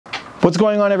What's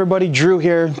going on, everybody? Drew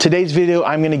here. Today's video,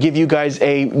 I'm going to give you guys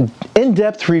a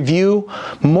in-depth review,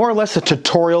 more or less a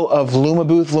tutorial of Luma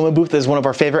Booth. Luma Booth is one of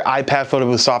our favorite iPad photo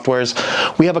booth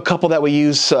softwares. We have a couple that we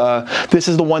use. This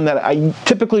is the one that I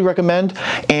typically recommend.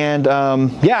 And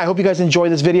yeah, I hope you guys enjoy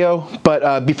this video.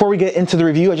 But before we get into the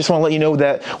review, I just want to let you know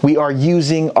that we are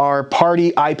using our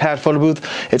Party iPad photo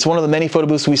booth. It's one of the many photo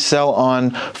booths we sell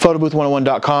on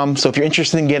photobooth101.com. So if you're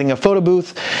interested in getting a photo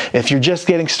booth, if you're just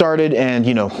getting started and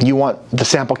you want the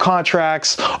sample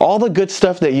contracts, all the good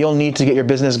stuff that you'll need to get your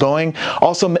business going.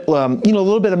 Also, a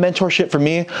little bit of mentorship for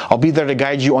me. I'll be there to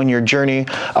guide you on your journey.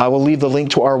 I will leave the link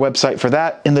to our website for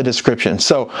that in the description.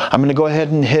 So I'm going to go ahead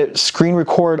and hit screen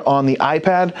record on the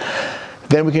iPad.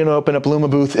 Then we can open up Luma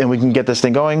Booth and we can get this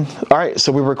thing going. All right,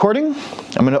 so we're recording.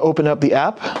 I'm going to open up the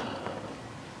app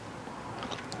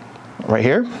right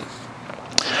here.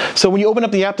 So when you open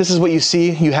up the app, this is what you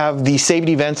see. You have the saved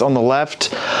events on the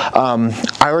left. I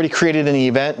already created an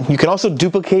event. You can also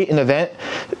duplicate an event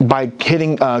by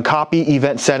hitting copy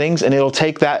event settings, and it'll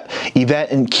take that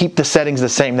event and keep the settings the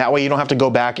same. That way you don't have to go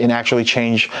back and actually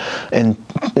change and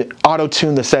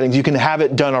auto-tune the settings. You can have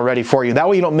it done already for you. That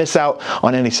way you don't miss out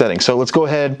on any settings. So let's go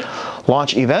ahead,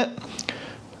 launch event.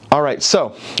 All right,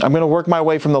 so I'm gonna work my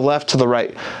way from the left to the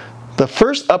right. The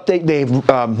first update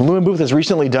Luma Booth has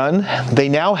recently done, they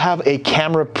now have a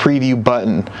camera preview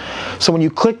button. So when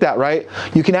you click that, right,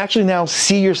 you can actually now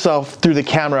see yourself through the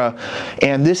camera,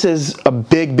 and this is a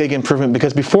big improvement,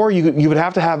 because before you would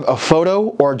have to have a photo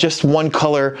or just one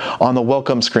color on the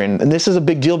welcome screen. And this is a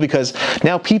big deal because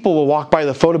now people will walk by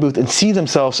the photo booth and see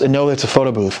themselves and know it's a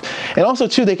photo booth. And also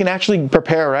too, they can actually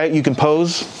prepare, right? You can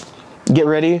pose, get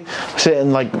ready, sit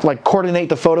and like coordinate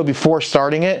the photo before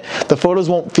starting it. The photos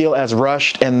won't feel as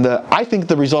rushed, and I think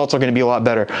the results are going to be a lot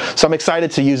better. So I'm excited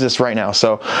to use this right now.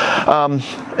 So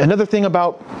another thing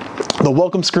about the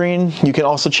welcome screen, you can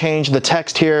also change the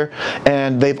text here,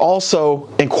 and they've also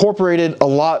incorporated a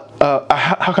lot,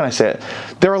 how can I say it?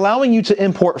 They're allowing you to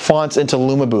import fonts into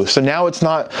Luma Booth. So now it's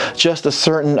not just a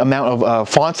certain amount of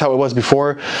fonts how it was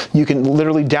before. You can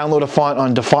literally download a font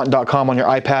on dafont.com on your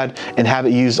iPad and have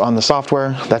it used on the software.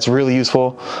 That's really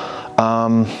useful.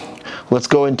 Let's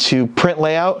go into print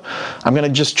layout. I'm gonna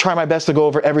just try my best to go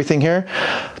over everything here.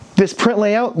 This print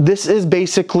layout, this is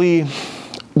basically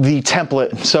the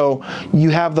template. So you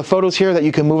have the photos here that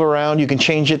you can move around. You can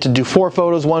change it to do 4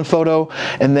 photos, 1 photo,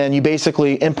 and then you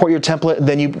basically import your template, and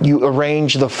then you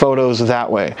arrange the photos that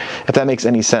way, if that makes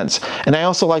any sense. And I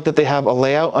also like that they have a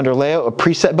layout, under layout, a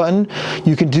preset button.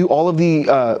 You can do all of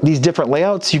these different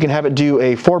layouts. You can have it do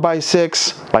a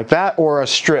 4x6 like that, or a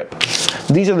strip.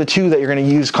 These are the two that you're going to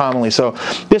use commonly. So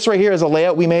this right here is a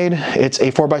layout we made. It's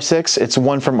a 4x6. It's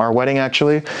one from our wedding,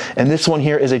 actually. And this one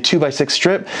here is a 2x6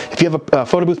 strip. If you have a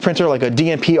photo booth printer like a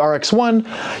DNP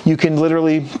RX1, you can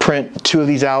literally print 2 of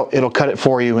these out. It'll cut it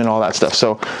for you and all that stuff.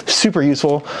 So super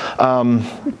useful.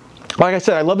 Like I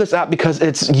said, I love this app because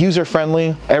it's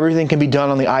user-friendly. Everything can be done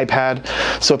on the iPad.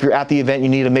 So if you're at the event, you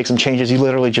need to make some changes, you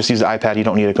literally just use the iPad. You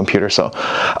don't need a computer. So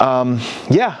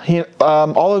yeah,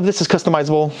 all of this is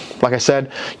customizable. Like I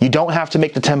said, you don't have to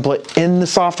make the template in the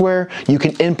software. You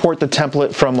can import the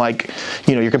template from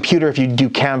your computer if you do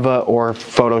Canva or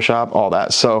Photoshop, all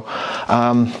that. So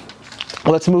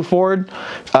let's move forward.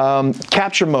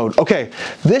 Capture mode. Okay,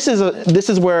 this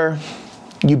is where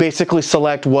you basically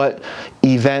select what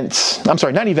events, I'm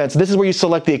sorry, not events, this is where you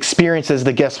select the experiences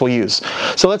the guests will use.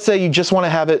 So let's say you just want to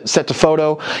have it set to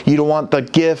photo, you don't want the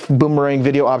GIF, boomerang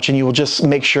video option, you will just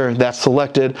make sure that's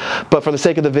selected. But for the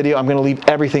sake of the video, I'm going to leave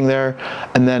everything there.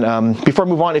 And then before I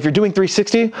move on, if you're doing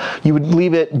 360, you would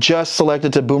leave it just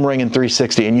selected to boomerang and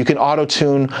 360. And you can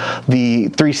auto-tune the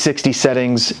 360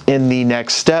 settings in the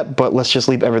next step, but let's just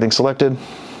leave everything selected.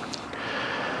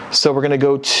 So we're going to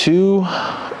go to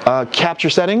capture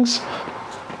settings.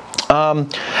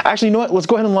 Actually, you know what? Let's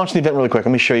go ahead and launch the event really quick.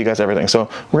 Let me show you guys everything. So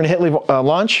we're going to hit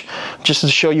launch just to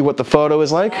show you what the photo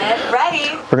is like. Get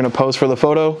ready. We're going to pose for the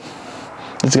photo.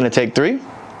 It's going to take 3.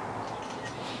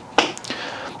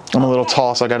 I'm a little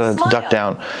tall, so I got to duck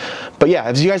down. But yeah,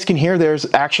 as you guys can hear,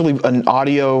 there's actually an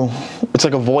audio, it's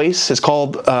like a voice. It's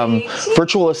called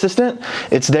Virtual Assistant.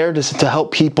 It's there to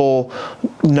help people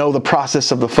know the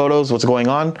process of the photos, what's going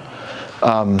on.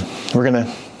 We're gonna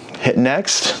hit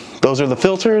next. Those are the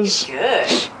filters.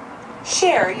 Good.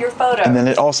 Share your photos. And then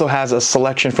it also has a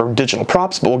selection for digital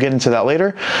props, but we'll get into that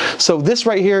later. So this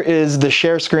right here is the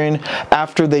share screen.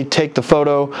 After they take the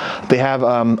photo, they have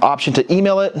option to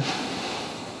email it.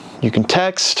 You can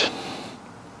text.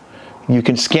 You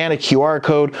can scan a QR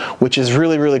code, which is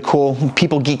really, really cool.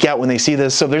 People geek out when they see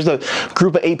this. So if there's a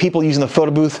group of 8 people using the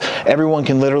photo booth, everyone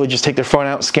can literally just take their phone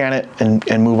out, scan it,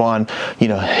 and move on. You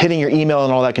know, hitting your email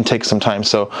and all that can take some time.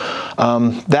 So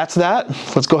that's that.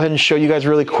 Let's go ahead and show you guys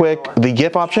really quick the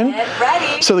GIF option.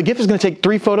 So the GIF is going to take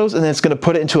 3 photos and then it's going to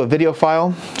put it into a video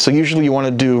file. So usually you want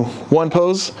to do one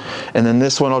pose, and then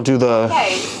this one I'll do the...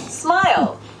 Okay,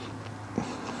 smile.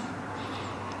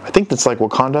 I think that's like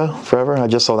Wakanda Forever. I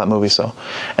just saw that movie, so.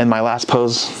 And my last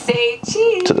pose, Say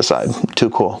cheese. to the side. Too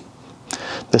cool.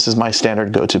 This is my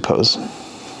standard go-to pose.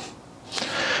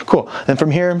 Cool. And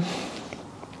from here,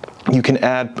 you can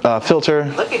add a filter.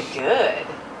 Looking good.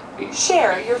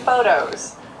 Share your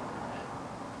photos.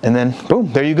 And then,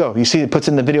 boom, there you go. You see it puts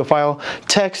in the video file,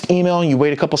 text, email, you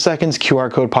wait a couple seconds,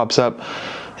 QR code pops up,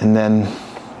 and then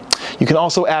you can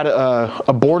also add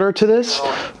a border to this,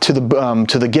 to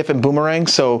the GIF and boomerang,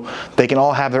 so they can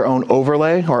all have their own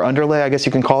overlay or underlay, I guess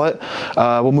you can call it.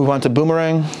 We'll move on to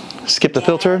boomerang, skip the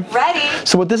filter. Ready.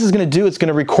 So what this is going to do, it's going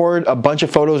to record a bunch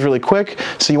of photos really quick.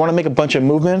 So you want to make a bunch of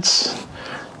movements.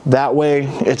 That way,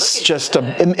 it's just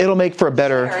it'll make for a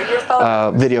better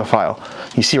video file.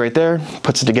 You see right there,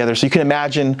 puts it together. So you can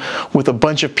imagine with a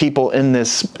bunch of people in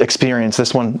this experience,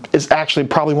 this one is actually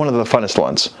probably one of the funnest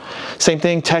ones. Same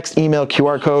thing, text, email,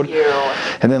 QR code.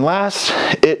 And then last,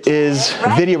 it is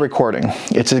video recording.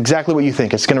 It's exactly what you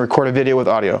think. It's going to record a video with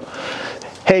audio.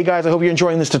 Hey guys, I hope you're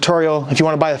enjoying this tutorial. If you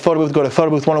want to buy a photo booth, go to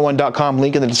photobooth101.com,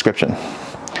 link in the description.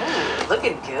 Ooh,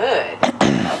 looking good.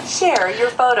 Share your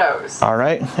photos. All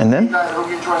right, and then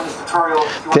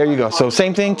there you go. So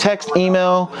same thing, text,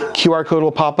 email, QR code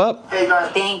will pop up.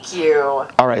 Thank you.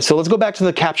 All right, so let's go back to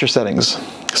the capture settings.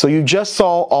 So you just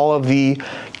saw all of the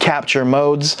capture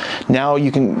modes. Now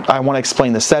I want to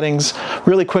explain the settings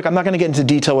really quick. I'm not going to get into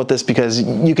detail with this because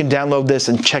you can download this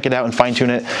and check it out and fine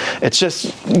tune it. It's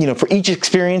just, you know, for each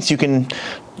experience you can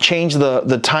change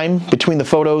the time between the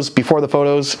photos, before the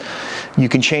photos. You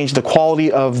can change the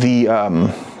quality of the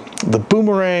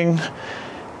boomerang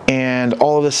and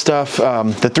all of this stuff.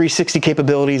 The 360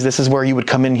 capabilities, this is where you would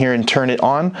come in here and turn it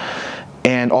on,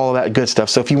 and all of that good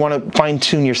stuff. So if you want to fine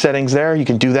tune your settings there, you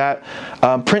can do that.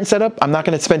 Print setup, I'm not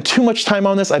going to spend too much time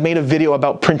on this. I made a video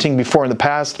about printing before in the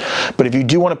past, but if you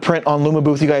do want to print on Luma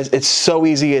Booth, you guys, it's so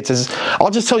easy. I'll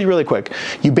just tell you really quick.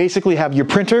 You basically have your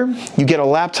printer, you get a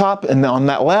laptop, and on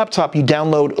that laptop you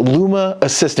download Luma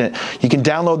Assistant. You can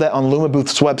download that on Luma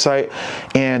Booth's website,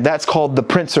 and that's called the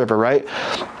print server, right?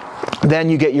 Then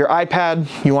you get your iPad.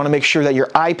 You want to make sure that your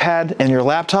iPad and your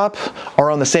laptop are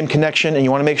on the same connection, and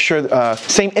you want to make sure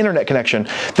same internet connection.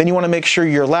 Then you want to make sure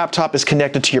your laptop is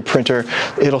connected to your printer.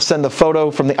 It'll send the photo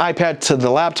from the iPad to the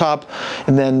laptop,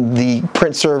 and then the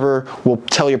print server will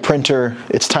tell your printer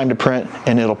it's time to print,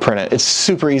 and it'll print it. It's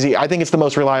super easy. I think it's the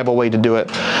most reliable way to do it.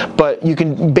 But you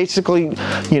can basically,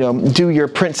 you know, do your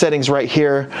print settings right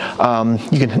here.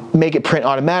 You can make it print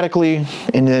automatically,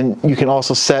 and then you can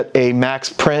also set a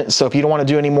max print. So if you don't want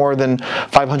to do any more than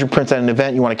 500 prints at an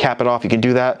event, you want to cap it off, you can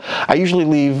do that. I usually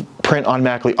leave print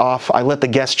automatically off. I let the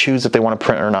guests choose if they want to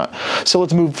print or not. So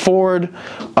let's move forward.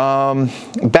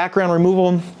 Background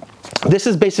removal. This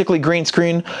is basically green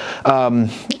screen.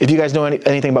 If you guys know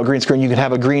anything about green screen, you can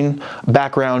have a green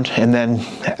background and then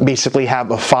basically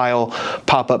have a file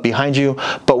pop up behind you.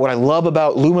 But what I love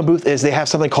about Luma Booth is they have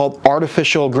something called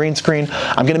artificial green screen.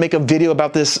 I'm going to make a video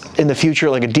about this in the future,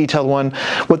 like a detailed one.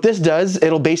 What this does,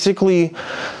 it'll basically...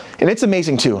 And it's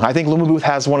amazing too. I think Luma Booth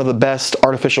has one of the best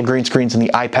artificial green screens in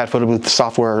the iPad photo booth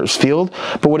software field.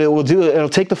 But what it will do, it'll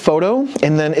take the photo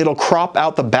and then it'll crop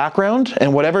out the background,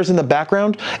 and whatever's in the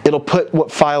background, it'll put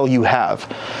what file you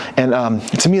have. And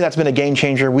to me, that's been a game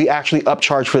changer. We actually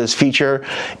upcharge for this feature,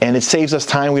 and it saves us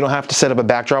time. We don't have to set up a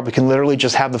backdrop. We can literally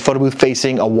just have the photo booth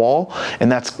facing a wall,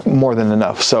 and that's more than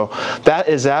enough. So that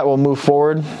is that. We'll move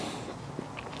forward.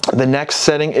 The next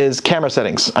setting is camera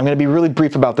settings. I'm going to be really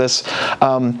brief about this.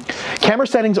 Camera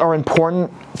settings are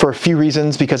important for a few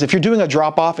reasons, because if you're doing a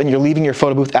drop-off and you're leaving your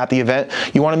photo booth at the event,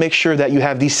 you want to make sure that you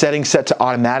have these settings set to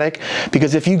automatic,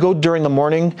 because if you go during the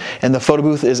morning and the photo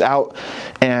booth is out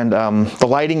and the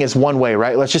lighting is one way,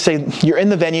 right? Let's just say you're in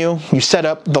the venue, you set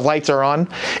up, the lights are on.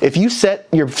 If you set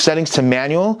your settings to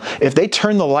manual, if they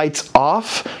turn the lights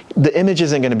off, the image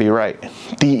isn't going to be right.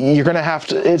 You're going to have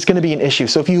to, it's going to be an issue.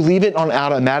 So if you leave it on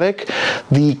automatic,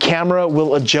 the camera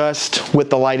will adjust with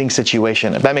the lighting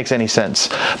situation, if that makes any sense.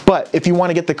 But if you want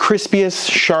to get the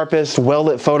crispiest, sharpest,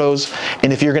 well-lit photos,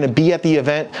 and if you're going to be at the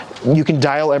event, you can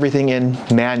dial everything in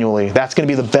manually. That's going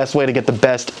to be the best way to get the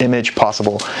best image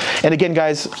possible. And again,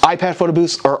 guys, iPad photo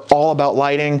booths are all about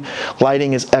lighting.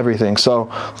 Lighting is everything. So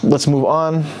let's move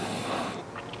on.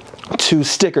 to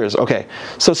stickers. Okay,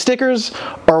 so stickers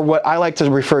are what I like to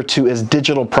refer to as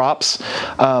digital props.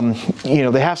 You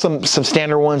know, they have some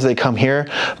standard ones, they come here,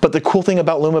 but the cool thing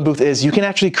about LumaBooth is you can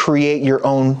actually create your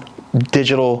own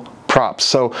digital props.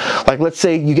 So like, let's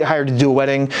say you get hired to do a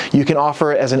wedding, you can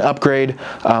offer it as an upgrade,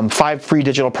 5 free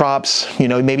digital props. You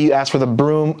know, maybe you ask for the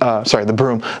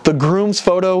groom's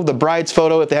photo, the bride's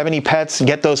photo. If they have any pets,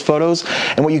 get those photos.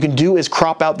 And what you can do is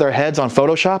crop out their heads on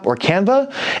Photoshop or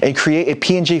Canva and create a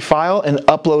PNG file and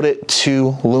upload it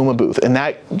to LumaBooth. And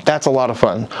that's a lot of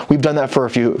fun. We've done that for a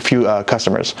few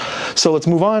customers. So let's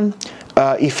move on.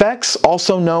 Effects,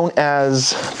 also known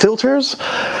as filters.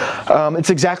 It's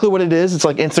exactly what it is. It's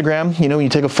like Instagram. You know, when you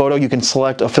take a photo, you can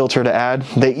select a filter to add.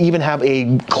 They even have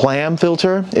a glam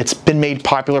filter. It's been made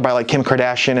popular by like Kim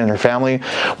Kardashian and her family.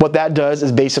 What that does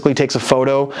is basically takes a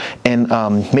photo and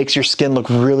makes your skin look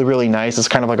really, really nice. It's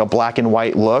kind of like a black and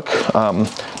white look,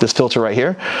 this filter right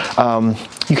here.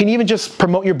 You can even just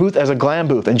promote your booth as a glam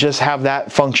booth and just have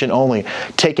that function only.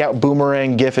 Take out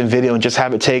boomerang, GIF, and video and just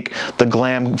have it take the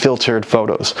glam filtered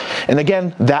photos. And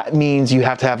again, that means you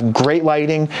have to have great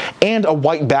lighting and a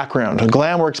white background.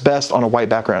 Glam works best on a white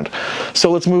background.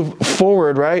 So let's move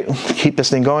forward, right? Keep this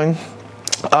thing going.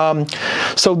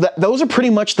 So those are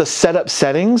pretty much the setup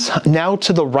settings. Now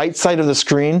to the right side of the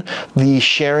screen, the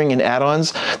sharing and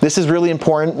add-ons. This is really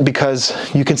important because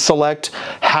you can select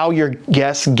how your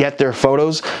guests get their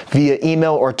photos via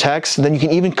email or text. Then you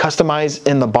can even customize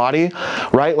in the body,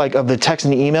 right? Like of the text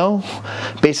and the email,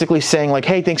 basically saying like,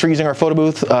 hey, thanks for using our photo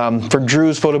booth for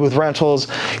Drew's Photo Booth Rentals.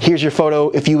 Here's your photo.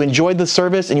 If you enjoyed the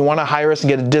service and you want to hire us and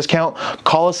get a discount,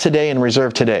 call us today and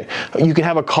reserve today. You can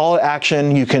have a call to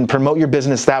action. You can promote your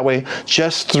business that way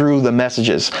just through the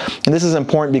messages. And this is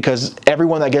important because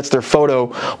everyone that gets their photo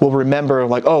will remember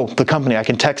like, oh, the company, I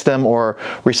can text them or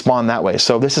respond that way.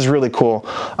 So this is really cool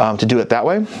to do it that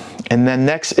way. And then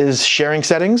next is sharing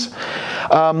settings.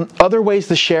 Other ways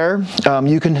to share,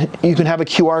 you can have a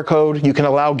QR code. You can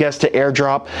allow guests to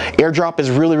airdrop. Airdrop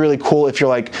is really, really cool if you're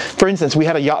like, for instance, we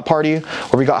had a yacht party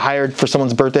where we got hired for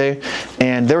someone's birthday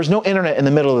and there was no internet in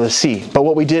the middle of the sea. But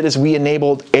what we did is we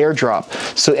enabled airdrop.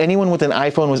 So anyone with an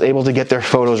iPhone was able to get their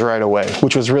photos right away,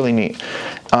 which was really neat.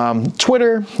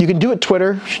 Twitter, you can do it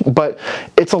Twitter, but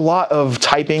it's a lot of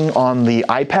typing on the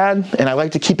iPad, and I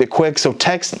like to keep it quick. So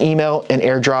text, email, and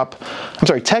airdrop. I'm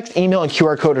sorry, text, email, and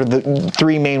QR code are the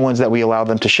 3 main ones that we allow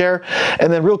them to share.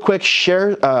 And then real quick,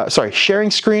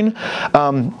 sharing screen.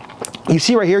 You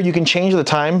see right here, you can change the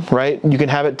time, right? You can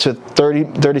have it to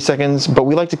 30 seconds, but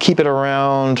we like to keep it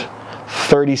around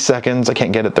 30 seconds. I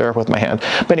can't get it there with my hand.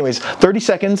 But anyways, 30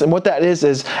 seconds. And what that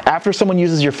is after someone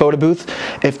uses your photo booth,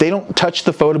 if they don't touch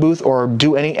the photo booth or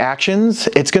do any actions,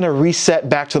 it's going to reset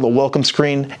back to the welcome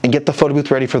screen and get the photo booth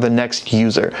ready for the next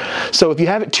user. So if you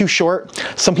have it too short,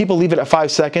 some people leave it at 5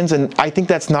 seconds, and I think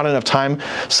that's not enough time.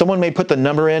 Someone may put the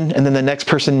number in, and then the next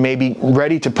person may be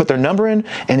ready to put their number in,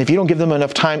 and if you don't give them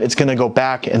enough time, it's going to go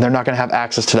back, and they're not going to have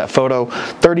access to that photo.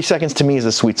 30 seconds to me is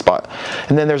a sweet spot.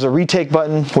 And then there's a retake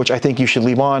button, which I think you should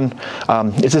leave on.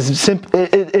 It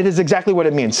is exactly what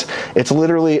it means. It's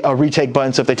literally a retake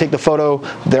button. So if they take the photo,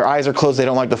 their eyes are closed, they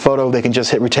don't like the photo, they can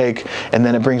just hit retake, and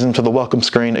then it brings them to the welcome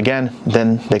screen again.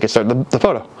 Then they can start the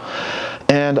photo.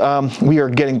 And we are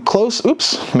getting close.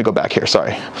 Oops, let me go back here,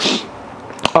 sorry.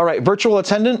 All right, virtual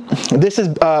attendant. This is,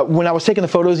 when I was taking the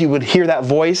photos, you would hear that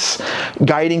voice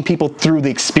guiding people through the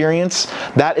experience.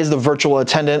 That is the virtual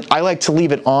attendant. I like to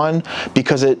leave it on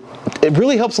because it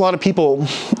really helps a lot of people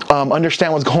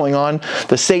understand what's going on.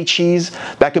 The say cheese,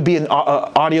 that could be an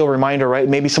audio reminder, right?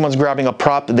 Maybe someone's grabbing a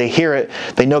prop, they hear it,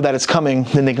 they know that it's coming,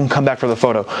 then they can come back for the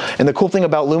photo. And the cool thing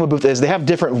about LumaBooth is they have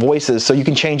different voices, so you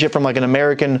can change it from like an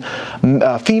American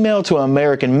female to an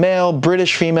American male,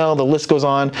 British female, the list goes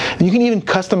on. And you can even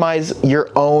customize your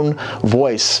own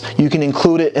voice. You can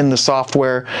include it in the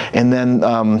software, and then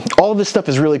all of this stuff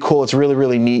is really cool. It's really,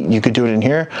 really neat. You could do it in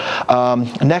here.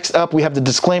 Next up, we have the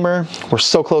disclaimer. We're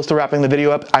so close to wrapping the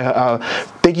video up.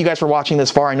 Thank you guys for watching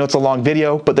this far. I know it's a long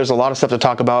video, but there's a lot of stuff to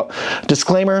talk about.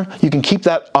 Disclaimer, you can keep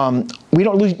that. We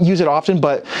don't use it often,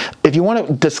 but if you want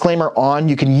a disclaimer on,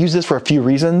 you can use this for a few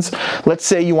reasons. Let's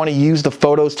say you want to use the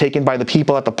photos taken by the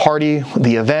people at the party,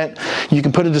 the event. You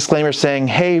can put a disclaimer saying,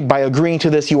 hey, by agreeing to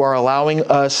this, you are allowing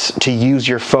us to use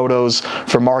your photos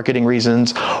for marketing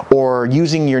reasons, or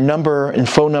using your number and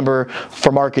phone number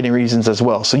for marketing reasons as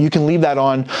well. So you can leave that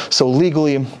on. So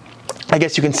legally, I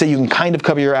guess you can say you can kind of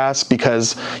cover your ass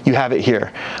because you have it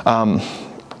here.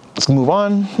 Let's move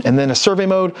on. And then a survey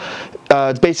mode.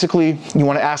 basically you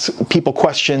want to ask people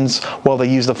questions while they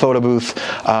use the photo booth.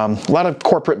 A lot of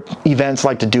corporate events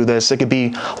like to do this. It could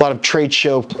be a lot of trade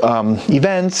show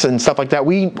events and stuff like that.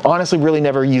 We honestly really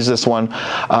never use this one.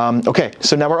 Okay,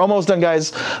 so now we're almost done,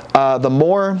 guys. The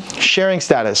more sharing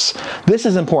status. This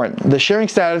is important. The sharing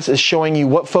status is showing you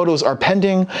what photos are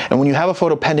pending, and when you have a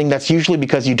photo pending, that's usually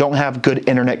because you don't have good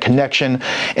internet connection,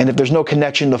 and if there's no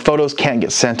connection, the photos can't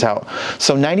get sent out.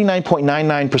 So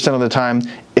 99.99% of the time,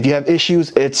 if you have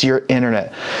issues, it's your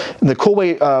internet. And the cool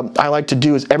way I like to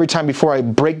do is every time before I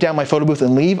break down my photo booth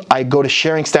and leave, I go to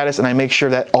sharing status and I make sure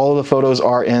that all of the photos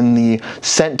are in the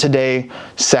sent today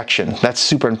section. That's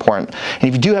super important. And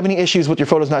if you do have any issues with your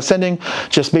photos not sending,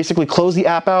 just basically close the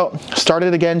app out, start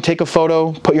it again, take a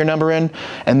photo, put your number in,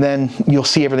 and then you'll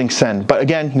see everything send. But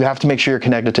again, you have to make sure you're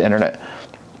connected to internet.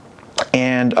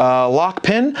 And lock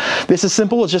pin, this is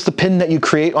simple. It's just a pin that you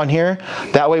create on here.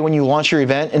 That way when you launch your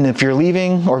event, and if you're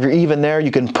leaving or if you're even there,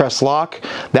 you can press lock.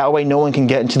 That way no one can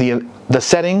get into the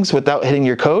settings without hitting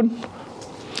your code.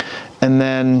 And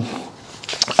then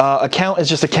account is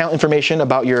just account information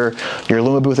about your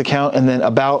Luma Booth account, and then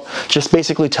about just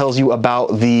basically tells you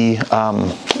about the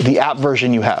app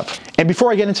version you have. And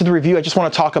before I get into the review, I just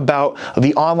want to talk about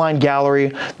the online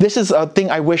gallery. This is a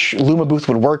thing I wish Luma Booth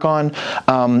would work on.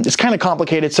 It's kind of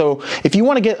complicated. So if you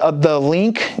want to get the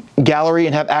link gallery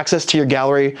and have access to your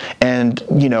gallery and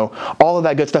all of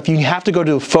that good stuff, you have to go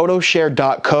to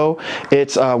photoshare.co.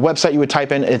 It's a website you would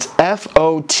type in. It's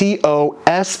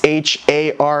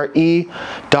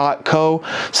photoshare.co.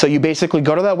 So you basically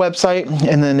go to that website,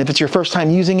 and then if it's your first time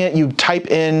using it, you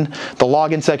type in the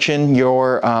login section,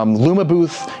 your Luma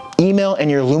Booth email and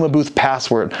your Luma Booth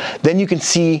password. Then you can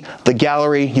see the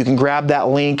gallery. You can grab that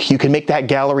link. You can make that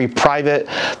gallery private.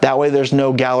 That way there's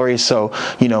no gallery. So,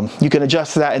 you can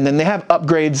adjust that. And then they have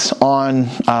upgrades on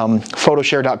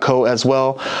photoshare.co as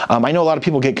well. I know a lot of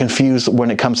people get confused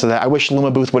when it comes to that. I wish Luma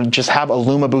Booth would just have a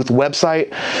Luma Booth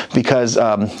website, because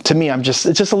to me, it's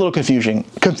just a little confusing.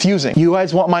 You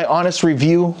guys want my honest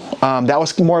review? That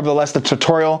was more or less the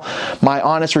tutorial. My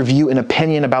honest review and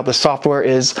opinion about the software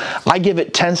is I give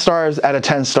it 10 stars out of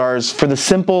 10 stars for the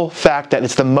simple fact that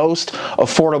it's the most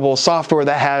affordable software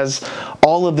that has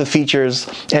all of the features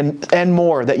and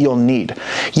more that you'll need.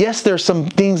 Yes, there's some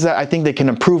things that I think they can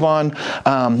improve on,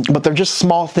 but they're just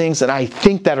small things that I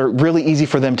think that are really easy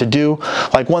for them to do.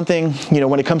 Like one thing,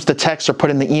 when it comes to text or put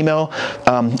in the email,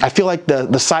 I feel like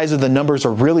the size of the numbers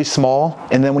are really small,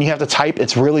 and then when you have to type,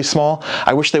 it's really small.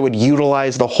 I wish they would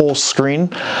utilize the whole screen.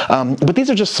 But these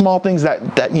are just small things that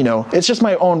it's just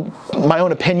my own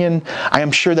opinion. I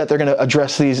am sure that they're going to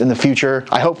address these in the future.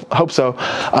 I hope so.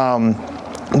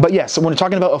 But yeah, so when we're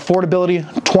talking about affordability,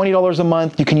 $20 a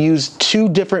month, you can use 2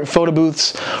 different photo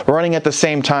booths running at the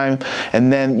same time.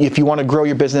 And then if you want to grow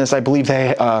your business, I believe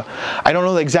they, I don't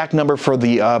know the exact number for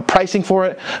the pricing for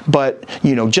it, but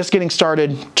just getting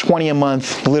started, $20 a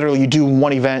month, literally you do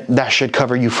one event, that should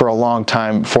cover you for a long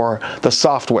time for the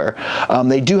software.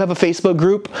 They do have a Facebook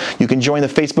group. You can join the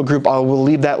Facebook group. I will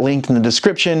leave that linked in the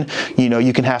description.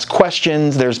 You can ask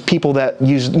questions. There's people that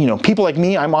use, people like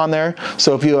me, I'm on there.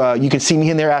 So if you can see me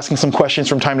in there asking some questions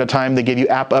from time to time. They give you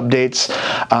app updates.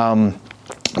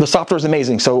 The software is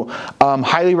amazing, so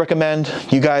highly recommend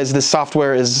you guys. This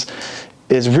software is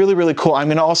really, really cool. I'm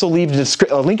going to also leave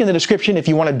a link in the description if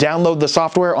you want to download the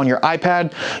software on your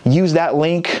iPad. Use that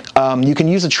link. You can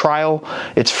use a trial.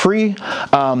 It's free,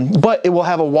 but it will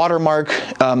have a watermark.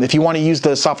 If you want to use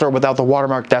the software without the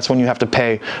watermark, that's when you have to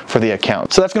pay for the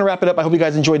account. So that's going to wrap it up. I hope you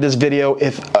guys enjoyed this video.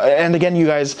 And again, you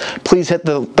guys, please hit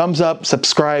the thumbs up,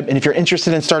 subscribe, and if you're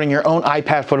interested in starting your own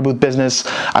iPad photo booth business,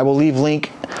 I will leave a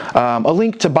link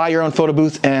to buy your own photo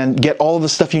booth and get all of the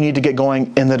stuff you need to get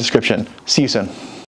going in the description. See you soon.